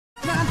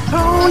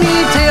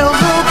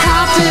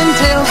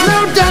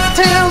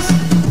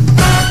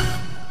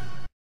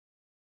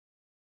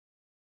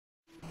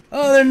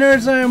there,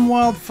 nerds? I am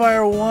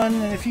Wildfire1,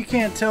 and if you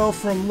can't tell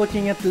from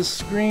looking at this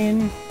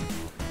screen,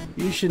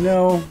 you should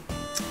know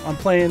I'm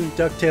playing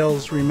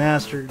DuckTales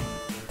Remastered.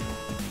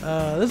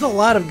 There's a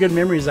lot of good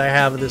memories I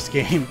have of this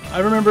game. I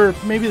remember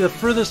maybe the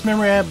furthest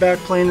memory I have back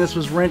playing this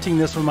was renting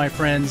this with my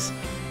friends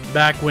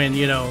back when,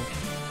 you know,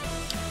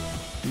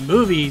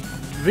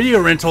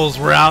 video rentals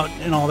were out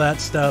and all that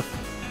stuff.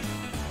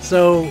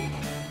 So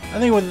I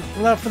think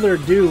without further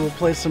ado, we'll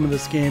play some of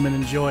this game and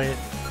enjoy it.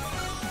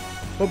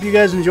 Hope you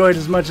guys enjoyed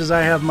as much as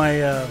I have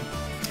my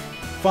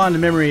fond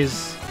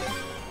memories.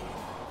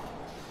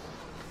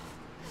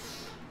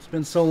 It's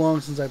been so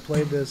long since I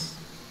played this.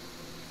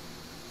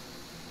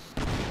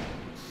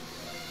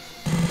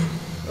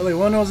 Really,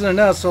 one wasn't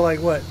enough, so like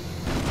what?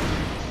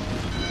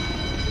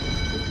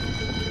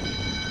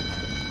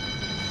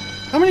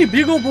 How many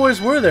Beagle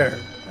Boys were there?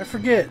 I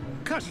forget.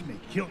 Cuss me,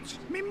 kilts.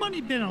 Me money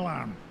bin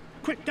alarm.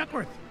 Quick,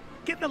 Duckworth,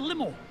 get the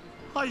limo.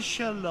 I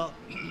shall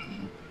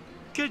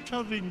get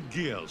her in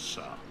gear,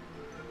 sir.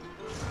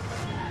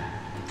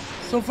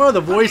 So far, the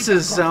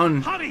voices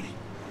sound Hurry!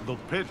 The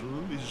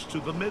pedal is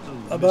to the middle.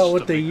 about Mr.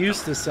 what they McDuck.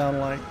 used to sound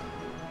like.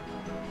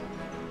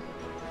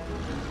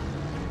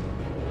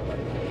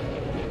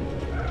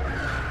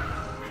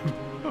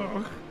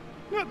 Oh,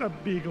 not the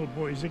Beagle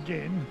Boys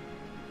again.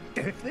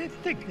 If they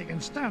think they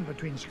can stand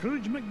between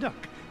Scrooge McDuck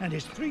and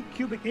his 3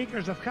 cubic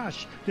acres of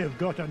cash, they've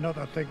got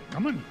another thing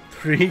coming.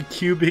 3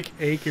 cubic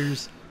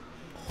acres.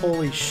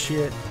 Holy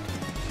shit.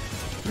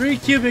 3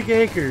 cubic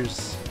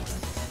acres.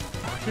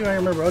 See if I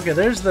remember. Okay,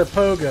 there's the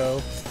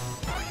pogo.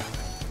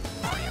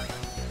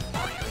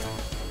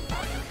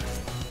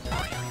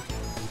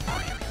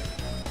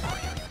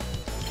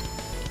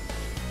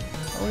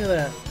 Oh, look at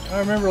that. I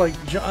remember like,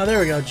 oh, there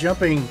we go,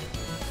 jumping.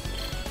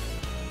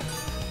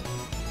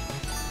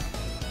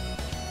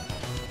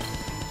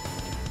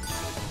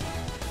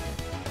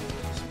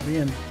 Just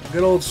being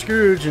good old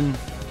Scrooge and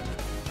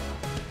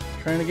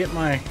trying to get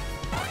my...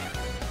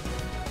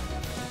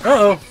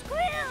 Uh-oh.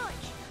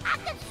 Scrooge! I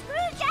can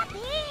Scrooge up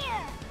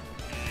here!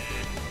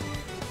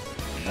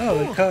 Oh,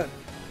 they caught...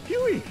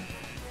 Huey!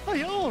 Are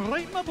you all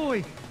right, my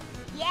boy?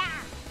 Yeah,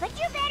 but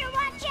you better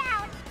watch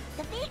out!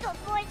 The Beagle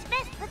Boys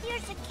messed with your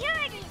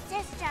security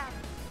system!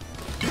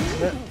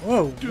 That,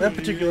 whoa, that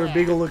particular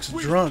beagle looks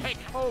drunk.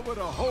 Take over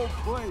the whole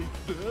place.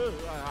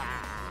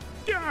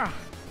 Yeah,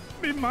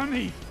 me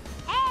money.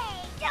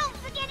 Hey, don't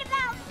forget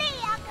about me,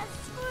 Uncle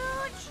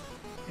Scrooge!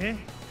 Eh?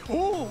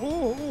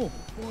 Oh,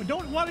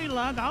 don't worry,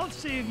 lad, I'll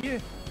save you.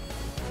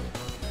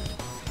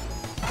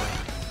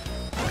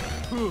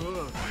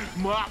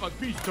 Mama,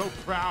 be so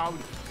proud.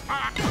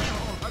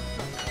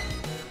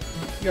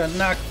 You got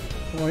knocked...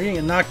 Well, you didn't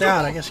get knocked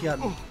out. I guess you got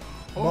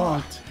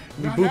bonked.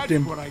 We Now booped that's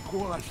him. what I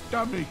call a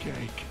stomach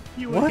ache.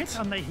 You were What? hit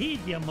on the head,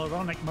 you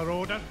moronic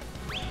marauder.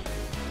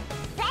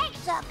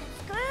 Thanks, Uncle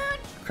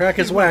Scrooge! Crack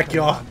is whack,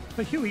 y'all.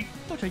 But Huey,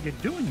 what are you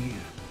doing here?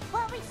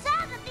 Well, we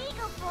saw the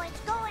Beagle Boys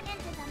going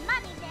into the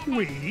money bin.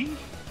 We?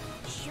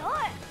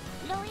 Sure,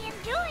 Louie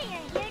and Dewey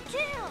are here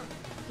too.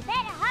 You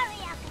better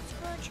hurry, Uncle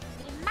Scrooge.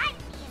 They might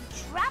be in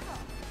trouble.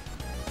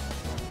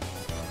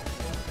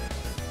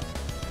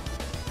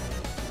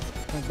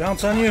 Can I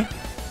bounce on you?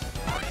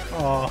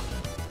 Aw.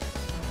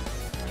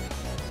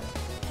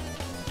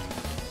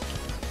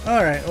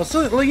 Alright, well,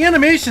 so the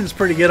animation's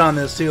pretty good on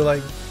this, too,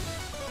 like...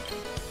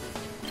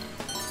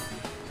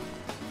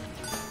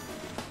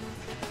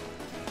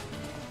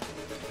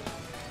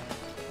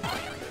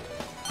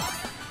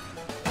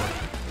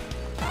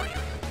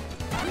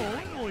 Oh,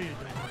 I know you don't.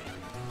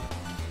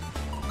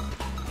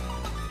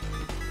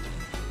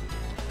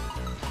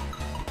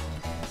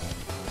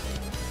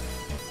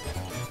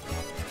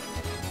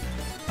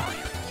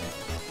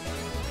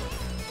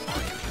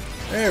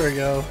 There we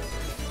go.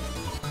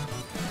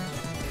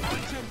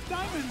 It's a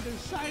diamond the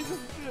size of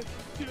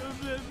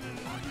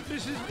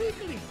Mrs.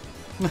 Beagley.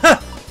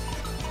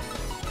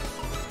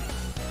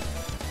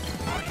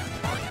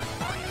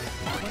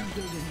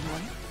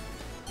 1,001,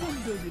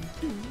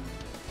 1,002.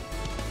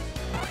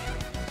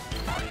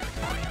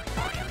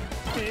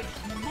 It's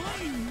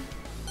mine.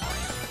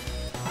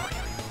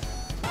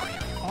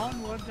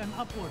 Onward and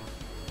upward.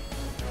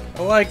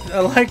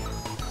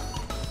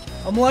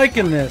 I'm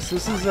liking this.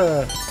 This is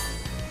a...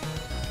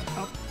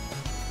 Up.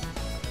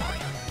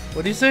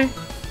 What do you say?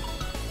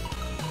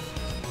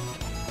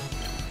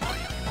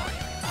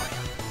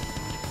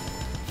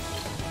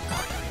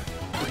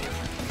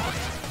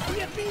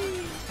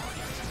 Yippee!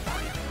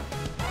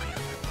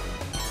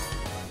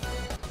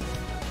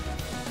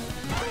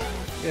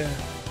 Yeah.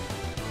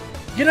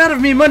 Get out of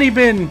me, money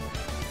bin!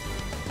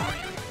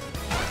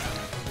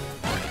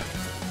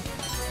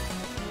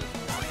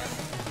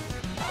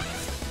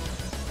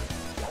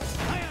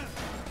 Higher.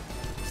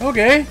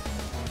 Okay.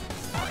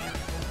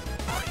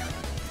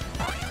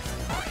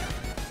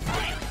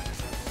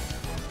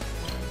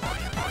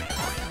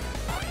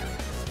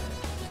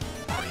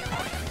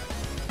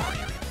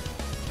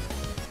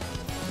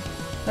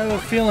 I have a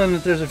feeling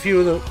that there's a few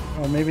of the...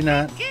 Oh, maybe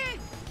not. Kid,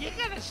 you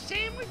got a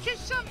sandwich or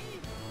something?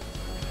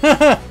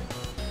 Let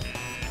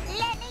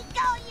me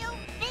go, you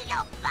big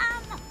old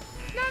bum!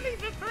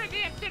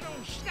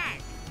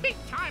 big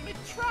time in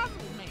trouble,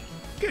 mate.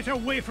 Get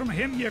away from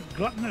him, you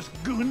gluttonous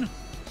goon.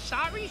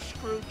 Sorry,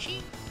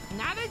 Scroogey.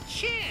 Not a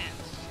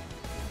chance.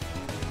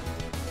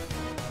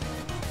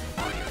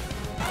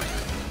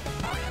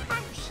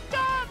 I'm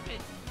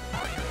starving.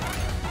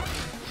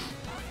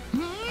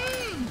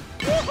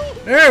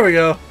 There we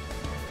go.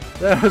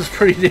 That was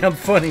pretty damn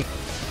funny.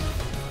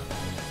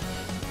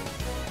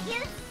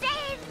 You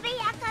saved me,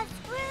 Uncle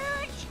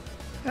Scrooge!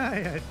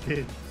 Aye, I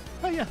did.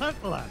 Are you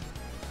hurt, lad?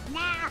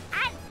 Nah,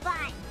 I'm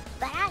fine.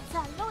 But I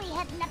saw Louie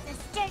heading up the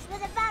stairs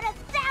with about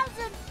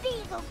 1,000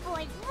 Beagle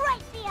Boys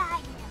right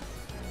behind him.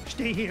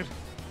 Stay here.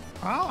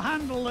 I'll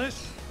handle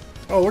this.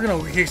 Oh, we're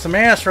gonna kick some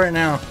ass right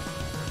now.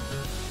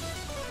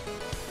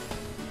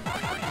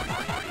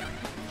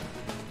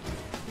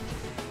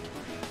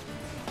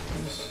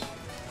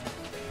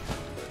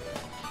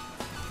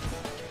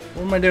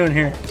 What am I doing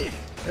here?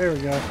 There we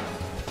go.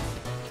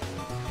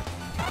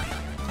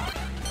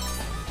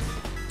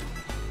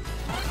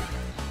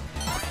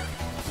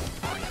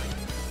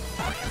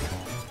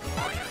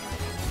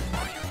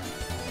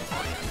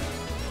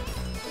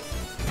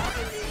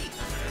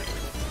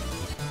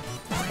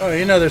 Oh,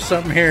 you know there's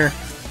something here.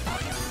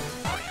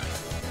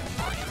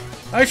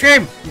 Ice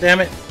cream!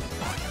 Damn it. I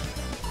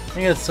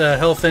think it's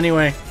health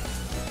anyway.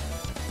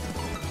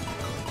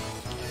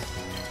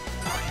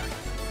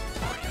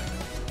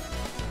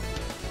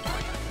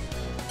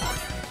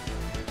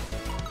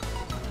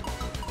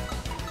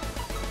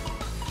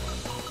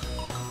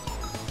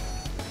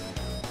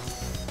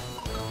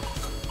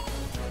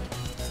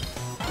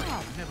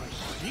 I've never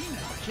seen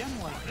a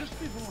gem like this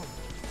before.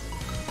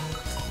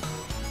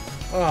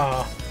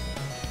 Ah.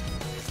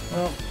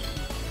 Well.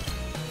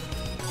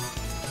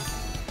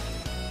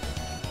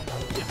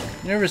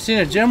 Never seen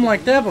a gem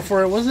like that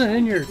before. It wasn't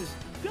in your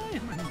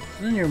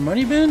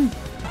money bin?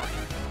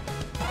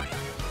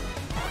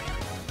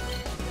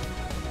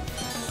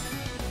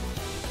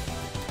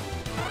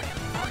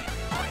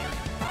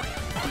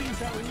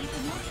 These are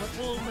leaving up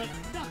for old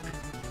McDuck.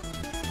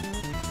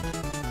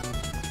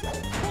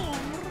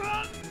 Home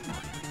run!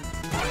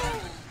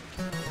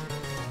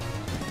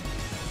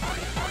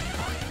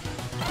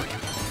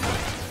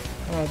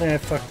 Oh, I think I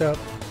fucked up.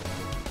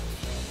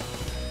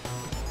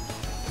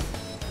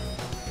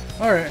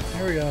 Alright,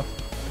 here we go.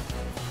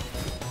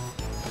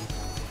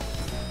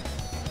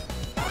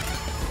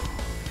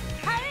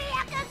 Hurry,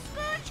 Uncle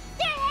Scrooge!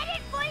 They're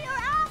headed for your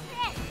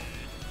office!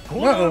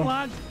 Hold on,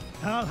 lad.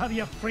 I'll have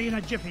you free in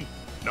a jiffy.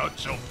 Not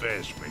so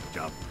fast,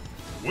 McDuck.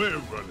 We're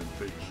running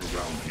things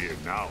around here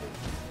now.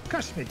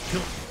 Cuss me,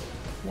 tilt.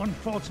 One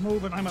false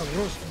move and I'm a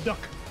roast duck.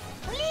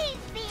 Please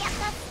be,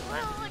 Uncle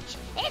Scrooge!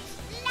 It's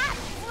not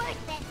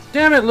worth it!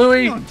 Damn it,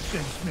 Louie!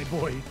 Nonsense, me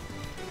boy.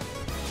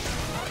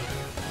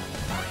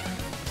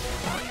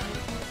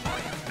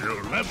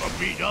 You'll never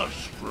beat us,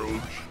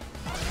 Scrooge.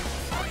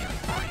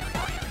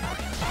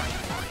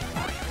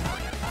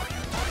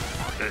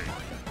 Hey,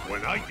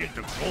 when I get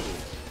the gold,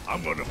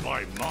 I'm gonna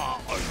buy Ma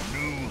a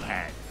new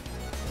hat.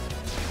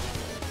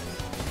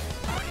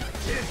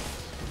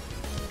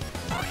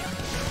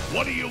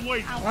 What are you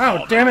waiting for?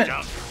 Wow, damn it.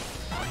 McDuck?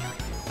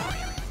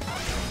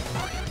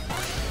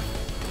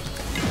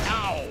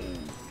 Ow!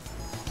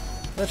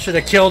 That should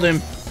have killed him.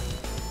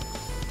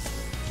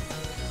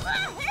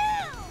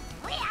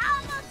 Woohoo! We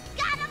almost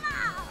got them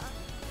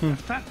all! A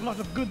fat lot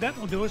of good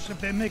that'll do us if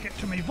they make it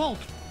to me vault.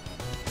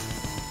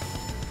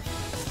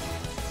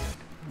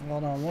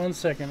 Hold on one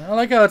second. I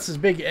like how it's this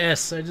big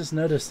S. I just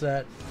noticed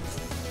that.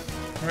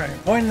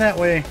 Alright, pointing that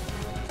way.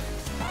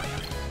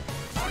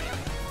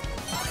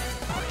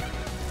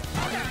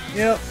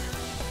 Yep.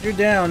 You're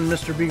down,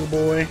 Mr. Beagle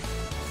Boy.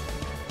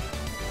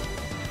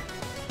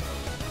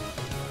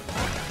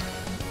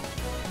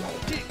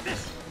 Take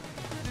this.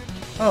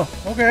 Oh,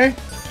 okay.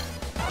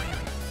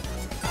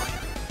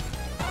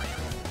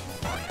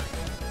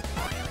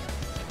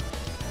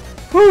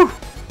 Whew!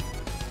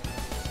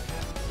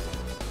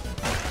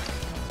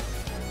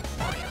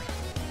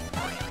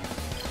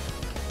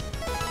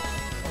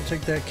 I'll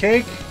take that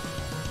cake. I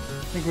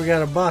think we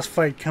got a boss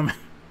fight coming.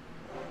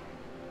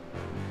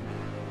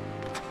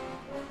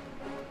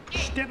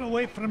 Step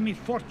away from me,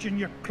 fortune,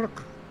 you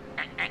crook.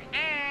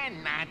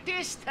 Not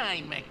this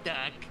time,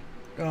 McDuck.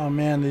 Oh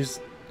man, these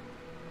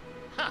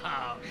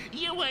Oh,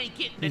 you ain't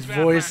getting the These drop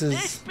on voices.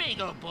 this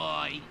big ol'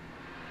 boy.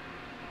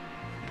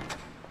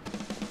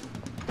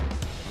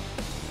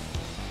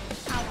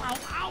 Ow, ow,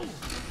 ow!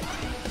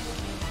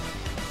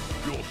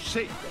 Your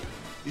safe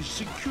is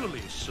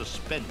securely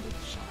suspended,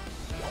 sir.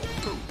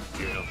 Oh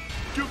dear.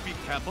 Do be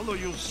careful or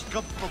you'll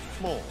scub the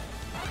floor.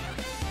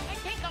 I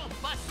think I'll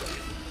bust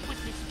you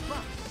with this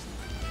bus.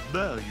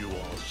 There you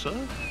are,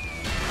 sir.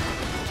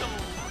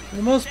 for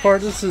the most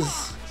part, this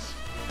is...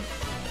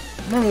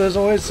 Remember, there's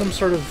always some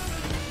sort of...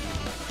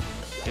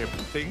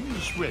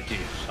 Everything's ready,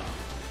 sir.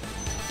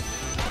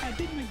 I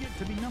didn't get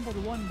to be number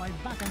one by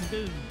back and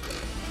down.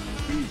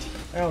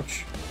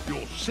 Ouch.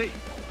 Your safe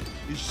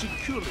is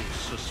securely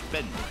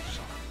suspended,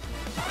 sir.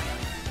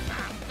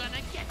 I'm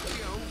gonna get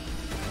you.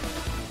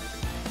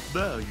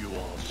 There you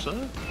are,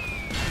 sir.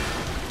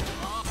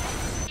 Oh,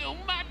 you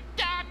mad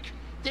duck!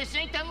 this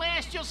ain't the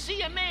last you'll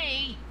see of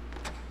me.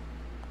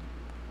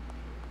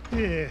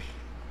 Yeah,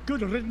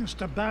 good riddance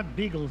to bad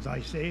beagles,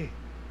 I say.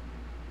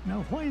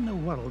 Now, why in the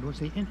world was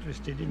he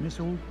interested in this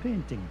old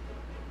painting?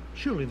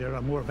 Surely there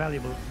are more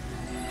valuable...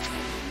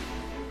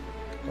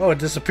 Oh, it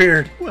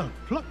disappeared. Well,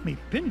 pluck me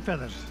pin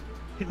feathers.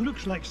 It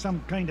looks like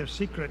some kind of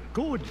secret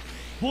code.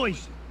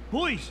 Boys,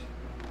 boys!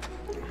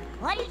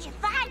 What did you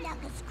find,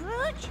 Uncle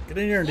Scrooge? Get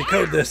in here and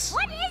decode this.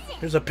 What is it?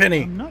 Here's a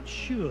penny. I'm not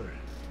sure,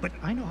 but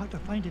I know how to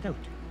find it out.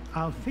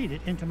 I'll feed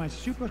it into my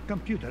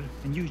supercomputer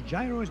and use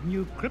Gyro's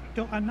new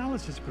crypto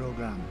analysis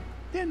program.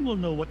 Then we'll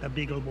know what the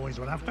Beagle Boys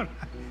were after.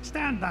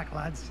 Stand back,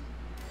 lads.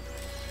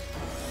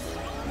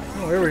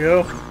 Oh, here we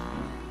go.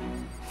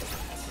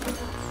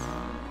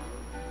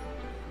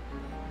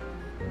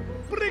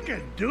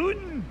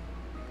 Brigadoon!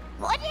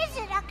 What is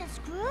it, Uncle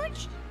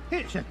Scrooge?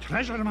 It's a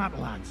treasure map,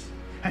 lads.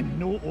 And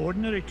no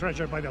ordinary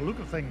treasure by the look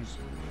of things.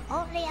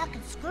 Only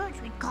Uncle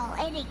Scrooge would call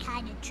any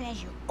kind of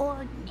treasure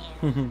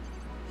ordinary.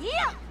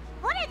 Look!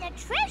 One of the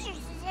treasures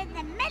is in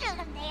the middle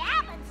of the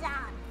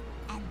Amazon.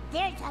 And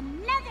there's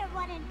another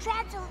one in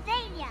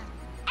Transylvania.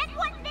 And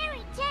one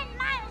buried 10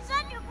 miles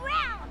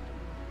underground.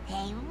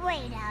 Hey,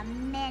 wait a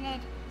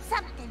minute.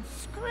 Something's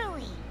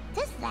screwy.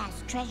 This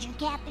last treasure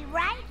can't be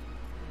right.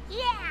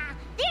 Yeah,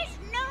 there's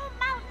no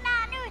mountain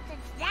on Earth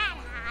that's that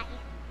high.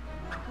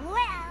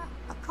 Well,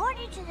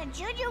 according to the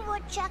Junior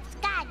Woodchuck's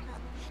guidebook,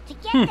 to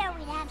get there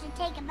we'd have to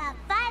take about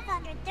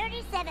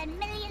 537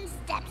 million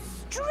steps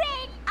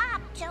straight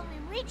up till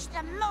we reach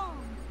the moon.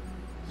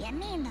 You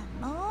mean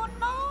the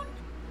moon?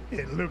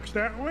 It looks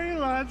that way,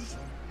 lads.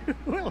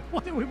 Well,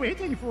 what are we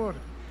waiting for?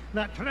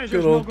 That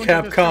treasure's Good old not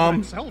going to discover Capcom.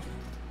 itself.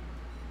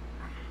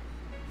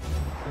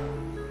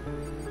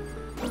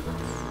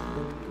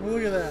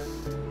 Look at that.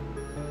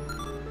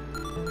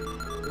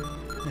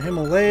 The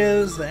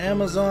Himalayas, the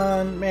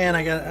Amazon. Man,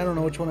 I don't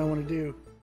know which one I want to do.